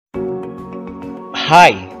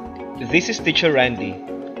Hi, this is Teacher Randy.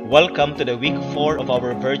 Welcome to the week 4 of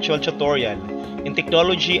our virtual tutorial in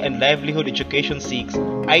Technology and Livelihood Education 6,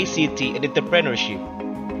 ICT and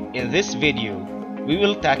Entrepreneurship. In this video, we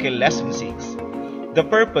will tackle Lesson 6. The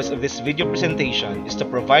purpose of this video presentation is to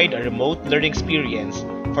provide a remote learning experience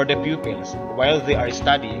for the pupils while they are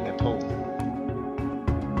studying at home.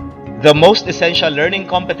 The most essential learning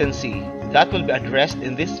competency that will be addressed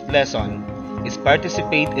in this lesson is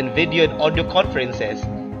participate in video and audio conferences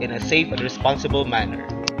in a safe and responsible manner.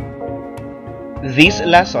 This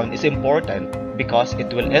lesson is important because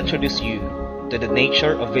it will introduce you to the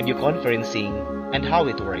nature of video conferencing and how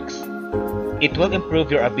it works. It will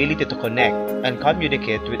improve your ability to connect and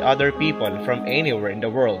communicate with other people from anywhere in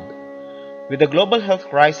the world. With the global health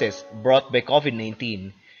crisis brought by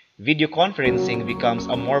COVID-19, video conferencing becomes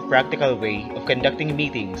a more practical way of conducting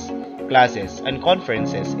meetings, classes, and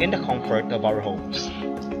conferences in the comfort of our homes.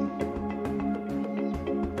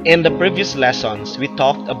 In the previous lessons, we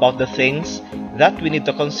talked about the things that we need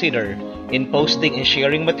to consider in posting and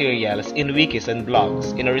sharing materials in wikis and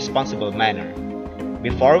blogs in a responsible manner.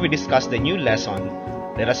 Before we discuss the new lesson,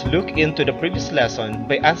 let us look into the previous lesson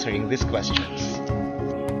by answering these questions.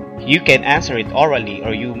 You can answer it orally,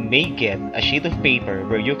 or you may get a sheet of paper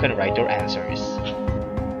where you can write your answers.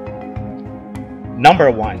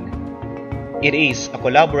 Number 1. It is a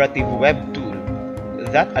collaborative web tool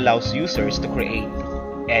that allows users to create,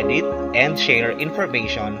 edit, and share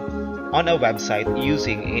information on a website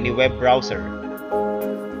using any web browser.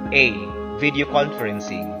 A. Video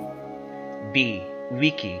conferencing. B.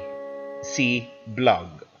 Wiki. C. Blog.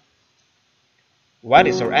 What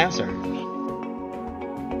is your answer?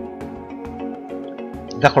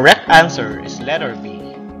 The correct answer is letter B.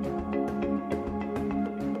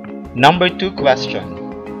 Number 2 question.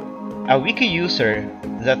 A wiki user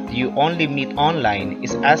that you only meet online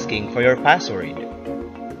is asking for your password.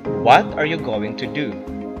 What are you going to do?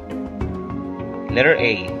 Letter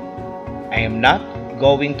A. I am not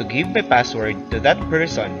going to give my password to that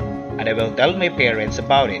person, and I will tell my parents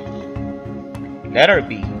about it. Letter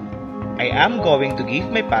B. I am going to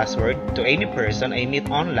give my password to any person I meet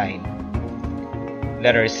online.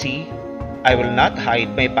 Letter C. I will not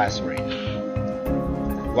hide my password.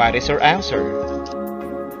 What is your answer?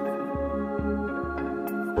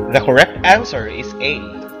 The correct answer is A.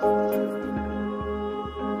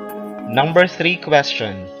 Number 3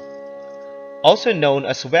 question. Also known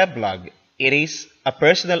as weblog, it is a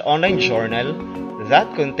personal online journal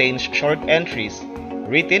that contains short entries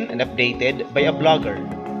written and updated by a blogger.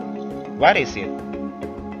 What is it?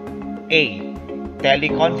 A.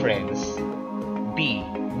 Teleconference. B.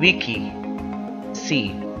 Wiki.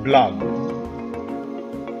 C. Blog.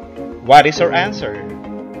 What is your answer?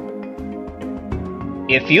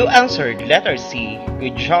 If you answered letter C,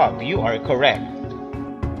 good job, you are correct.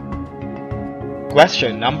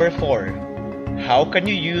 Question number 4. How can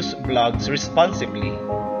you use blogs responsibly?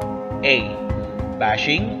 A.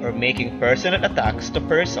 Bashing or making personal attacks to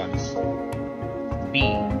persons. B.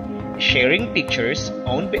 Sharing pictures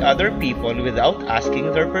owned by other people without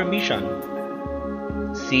asking their permission.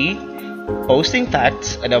 C. Posting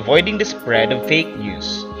facts and avoiding the spread of fake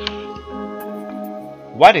news.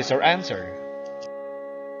 What is your answer?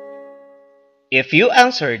 If you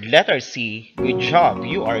answered letter C, good job,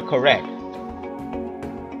 you are correct.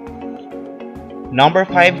 Number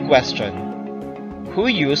 5 question. Who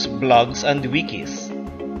use blogs and wikis?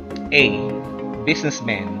 A.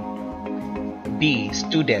 Businessmen. B.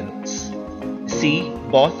 Students. C.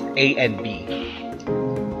 Both A and B.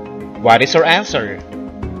 What is your answer?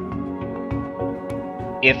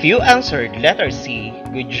 If you answered letter C,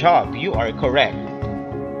 good job, you are correct.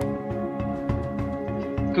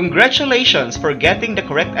 Congratulations for getting the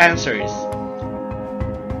correct answers.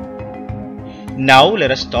 Now let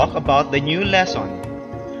us talk about the new lesson.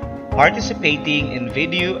 Participating in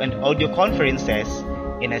video and audio conferences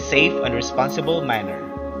in a safe and responsible manner.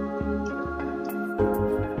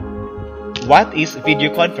 What is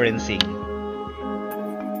video conferencing?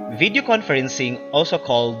 Video conferencing, also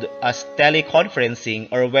called as teleconferencing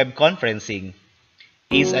or web conferencing,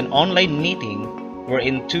 is an online meeting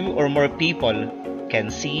wherein 2 or more people can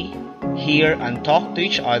see, hear, and talk to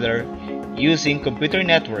each other using computer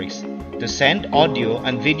networks to send audio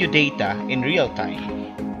and video data in real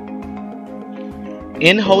time.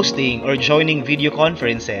 In hosting or joining video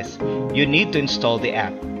conferences, you need to install the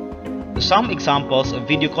app. Some examples of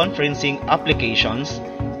video conferencing applications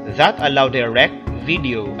that allow direct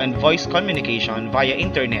video and voice communication via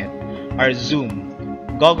internet are Zoom,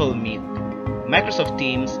 Google Meet, Microsoft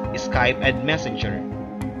Teams, Skype, and Messenger.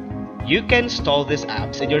 You can install these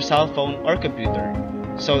apps in your cell phone or computer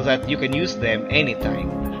so that you can use them anytime.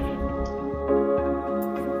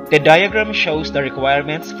 The diagram shows the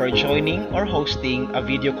requirements for joining or hosting a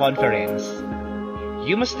video conference.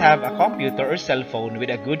 You must have a computer or cell phone with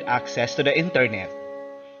a good access to the internet,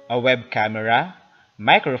 a web camera,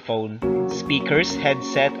 microphone, speakers,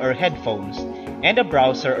 headset or headphones, and a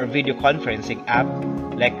browser or video conferencing app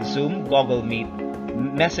like Zoom, Google Meet,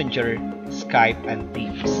 Messenger, Skype, and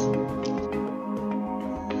Teams.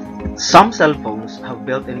 Some cell phones have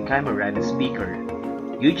built-in camera and speaker.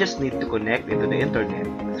 You just need to connect it to the internet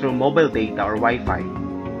through mobile data or Wi-Fi.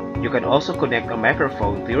 You can also connect a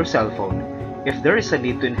microphone to your cell phone if there is a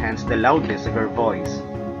need to enhance the loudness of your voice.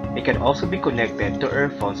 It can also be connected to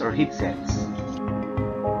earphones or headsets.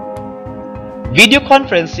 Video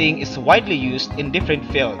conferencing is widely used in different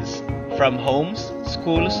fields, from homes,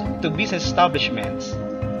 schools, to business establishments.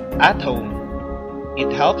 At home,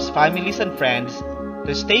 it helps families and friends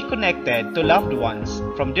to stay connected to loved ones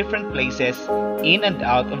from different places in and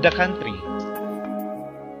out of the country.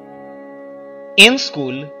 In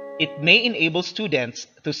school, it may enable students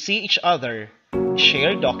to see each other,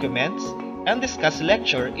 share documents, and discuss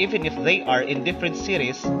lecture even if they are in different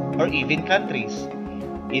cities or even countries.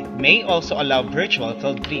 It may also allow virtual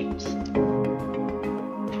field trips.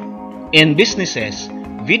 In businesses,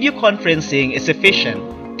 video conferencing is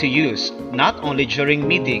efficient to use not only during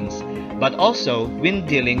meetings but also when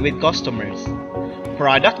dealing with customers.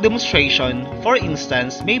 Product demonstration, for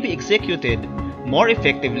instance, may be executed more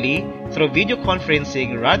effectively through video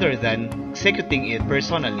conferencing rather than executing it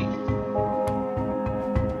personally.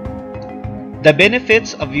 The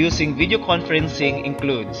benefits of using video conferencing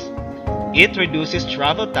includes: it reduces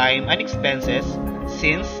travel time and expenses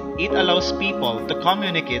since it allows people to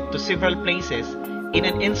communicate to several places in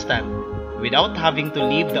an instant without having to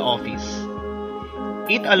leave the office.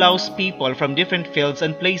 It allows people from different fields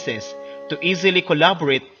and places to easily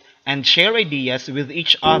collaborate and share ideas with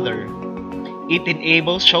each other. It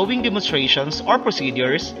enables showing demonstrations or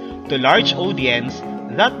procedures to large audience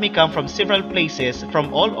that may come from several places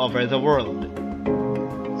from all over the world.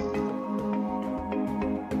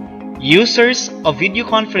 Users of video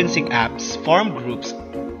conferencing apps form groups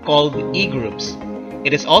called e-groups.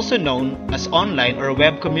 It is also known as online or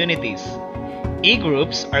web communities.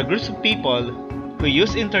 E-groups are groups of people who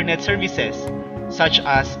use internet services such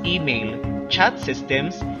as email, chat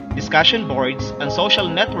systems, discussion boards, and social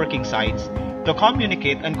networking sites to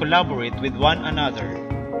communicate and collaborate with one another.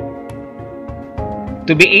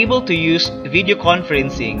 To be able to use video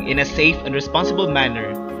conferencing in a safe and responsible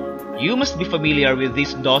manner, you must be familiar with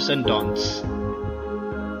these do's and don'ts.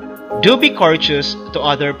 Do be courteous to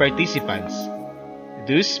other participants.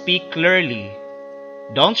 Do speak clearly.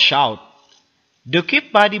 Don't shout. Do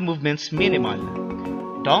keep body movements minimal.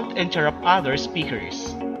 Don't interrupt other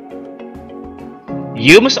speakers.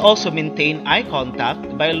 You must also maintain eye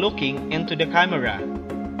contact by looking into the camera.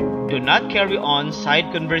 Do not carry on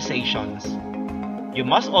side conversations. You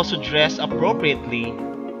must also dress appropriately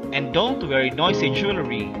and don't wear noisy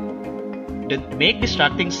jewelry. Don't make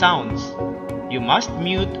distracting sounds. You must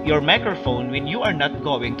mute your microphone when you are not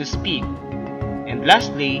going to speak. And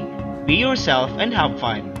lastly, be yourself and have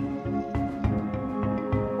fun.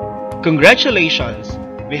 Congratulations!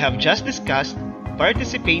 We have just discussed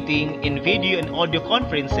participating in video and audio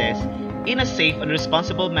conferences in a safe and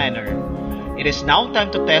responsible manner. It is now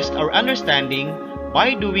time to test our understanding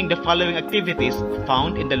by doing the following activities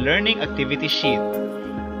found in the Learning Activity Sheet.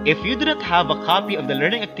 If you do not have a copy of the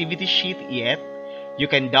Learning Activity Sheet yet, you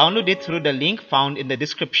can download it through the link found in the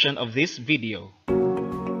description of this video.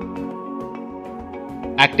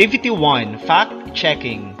 Activity 1. Fact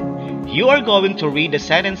Checking. You are going to read the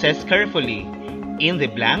sentences carefully. In the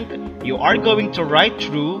blank, you are going to write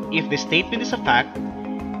true if the statement is a fact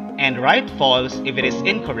and write false if it is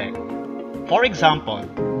incorrect. For example,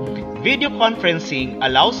 video conferencing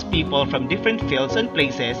allows people from different fields and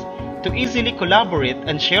places to easily collaborate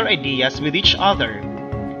and share ideas with each other.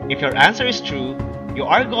 If your answer is true, you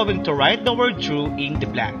are going to write the word true in the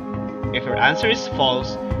blank. If your answer is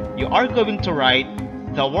false, you are going to write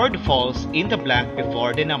the word false in the blank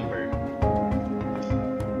before the number.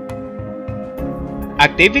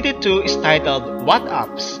 Activity 2 is titled What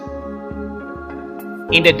Apps?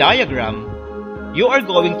 In the diagram, you are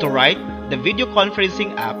going to write the video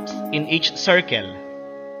conferencing apps in each circle.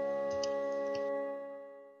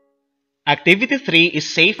 Activity 3 is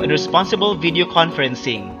Safe and Responsible Video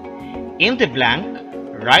Conferencing. In the blank,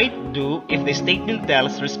 write do if the statement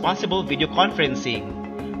tells responsible video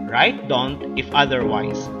conferencing. Write don't if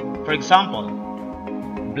otherwise. For example,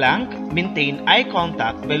 blank, maintain eye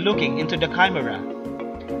contact by looking into the camera.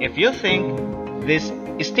 If you think This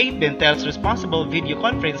statement tells responsible video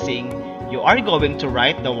conferencing you are going to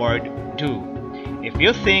write the word do. If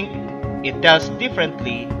you think it tells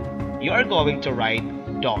differently, you are going to write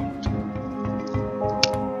don't.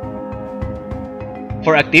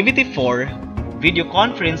 For Activity 4, video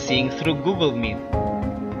conferencing through Google Meet.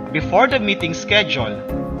 Before the meeting schedule,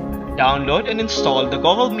 download and install the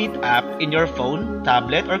Google Meet app in your phone,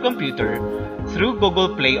 tablet, or computer through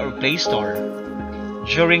Google Play or Play Store.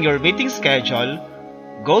 During your meeting schedule,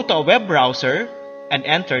 go to a web browser and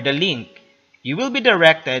enter the link. You will be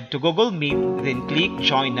directed to Google Meet, then click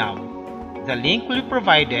Join Now. The link will be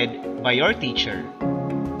provided by your teacher.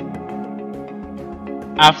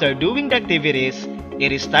 After doing the activities,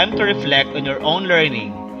 it is time to reflect on your own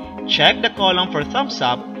learning. Check the column for thumbs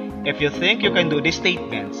up if you think you can do the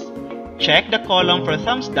statements. Check the column for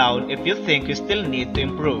thumbs down if you think you still need to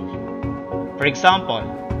improve. For example,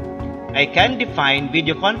 I can define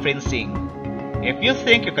video conferencing. If you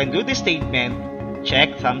think you can do the statement,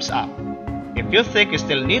 check thumbs up. If you think you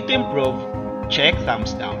still need to improve, check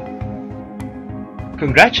thumbs down.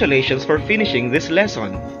 Congratulations for finishing this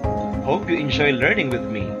lesson. Hope you enjoy learning with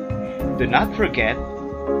me. Do not forget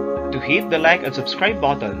to hit the like and subscribe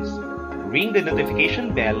buttons. Ring the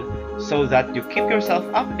notification bell so that you keep yourself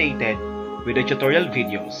updated with the tutorial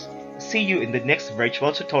videos. See you in the next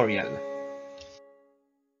virtual tutorial.